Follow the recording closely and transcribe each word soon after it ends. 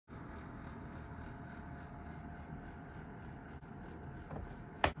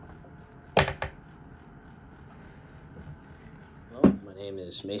name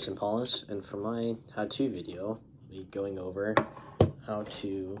is Mason Paulus, and for my how-to video, I'll be going over how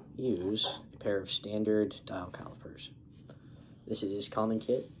to use a pair of standard dial calipers. This is common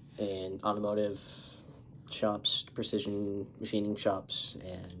kit in automotive shops, precision machining shops,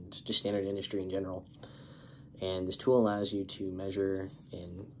 and just standard industry in general. And this tool allows you to measure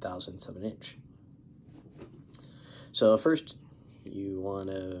in thousandths of an inch. So first, you want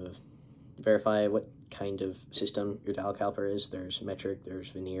to verify what kind of system your dial caliper is. There's metric, there's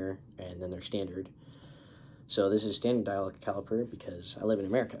vernier, and then there's standard. So this is standard dial caliper because I live in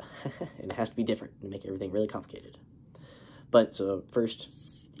America and it has to be different and make everything really complicated. But so first,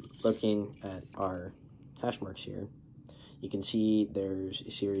 looking at our hash marks here, you can see there's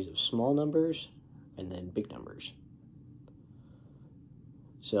a series of small numbers and then big numbers.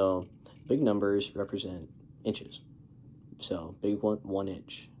 So big numbers represent inches. So big one, 1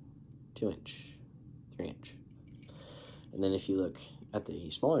 inch, 2 inch, 3 inch. And then if you look at the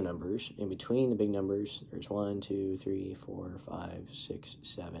smaller numbers, in between the big numbers, there's 1, 2, 3, 4, 5, 6,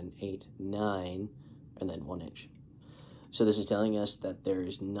 7, 8, 9, and then 1 inch. So this is telling us that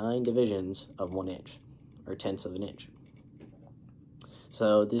there's 9 divisions of 1 inch, or tenths of an inch.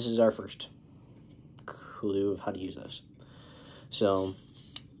 So this is our first clue of how to use this. So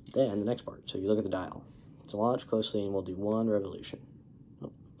then the next part, so you look at the dial. So watch closely and we'll do 1 revolution.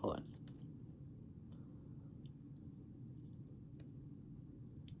 Oh, hold on.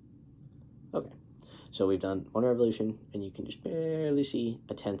 Okay, so we've done 1 revolution and you can just barely see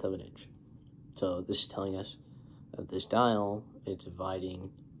a tenth of an inch. So this is telling us that this dial is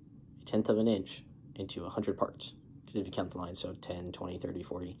dividing a tenth of an inch into 100 parts. Because if you count the lines, so 10, 20, 30,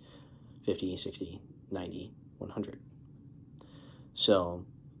 40, 50, 60, 90, 100. So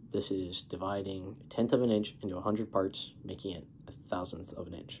this is dividing a tenth of an inch into 100 parts, making it a thousandth of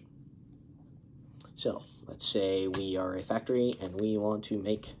an inch. So let's say we are a factory and we want to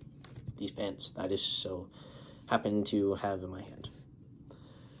make these pens that I just so happen to have in my hand.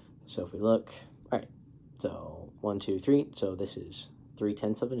 So if we look, all right, so 1, 2, 3, so this is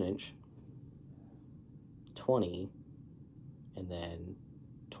 3/10 of an inch, 20, and then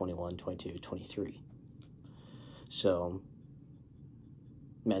 21, 22, 23. So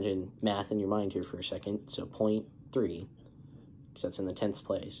imagine math in your mind here for a second. So 0.3, because that's in the tenths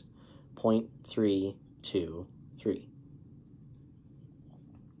place, 0.323.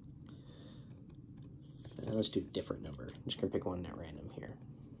 And let's do a different number. I'm just gonna pick one at random here.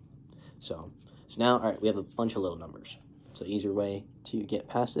 So now, all right, we have a bunch of little numbers. So the easier way to get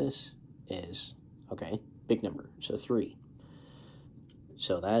past this is, okay, big number, so 3.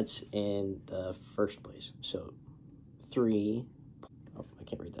 So that's in the first place. So 3, oh, I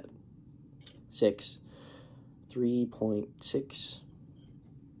can't read that. 6, 3.6,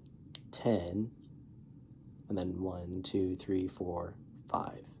 10, and then 1, 2, 3, 4,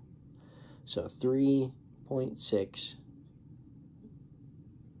 5. So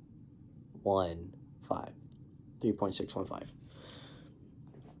 3.615.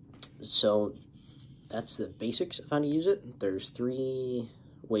 So that's the basics of how to use it. There's 3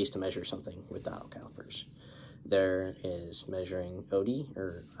 ways to measure something with dial calipers. There is measuring OD,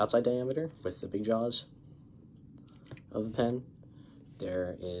 or outside diameter, with the big jaws of the pen.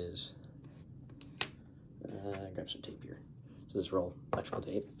 There is, grab some tape here. So this is roll electrical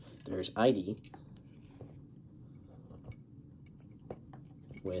tape. There's ID,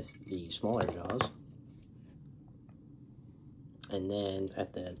 with the smaller jaws. And then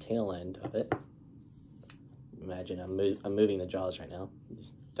at the tail end of it, imagine I'm moving the jaws right now.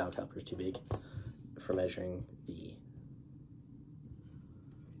 This dial caliper is too big for measuring the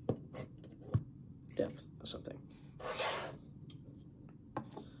depth of something.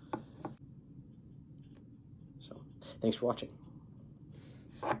 So, thanks for watching.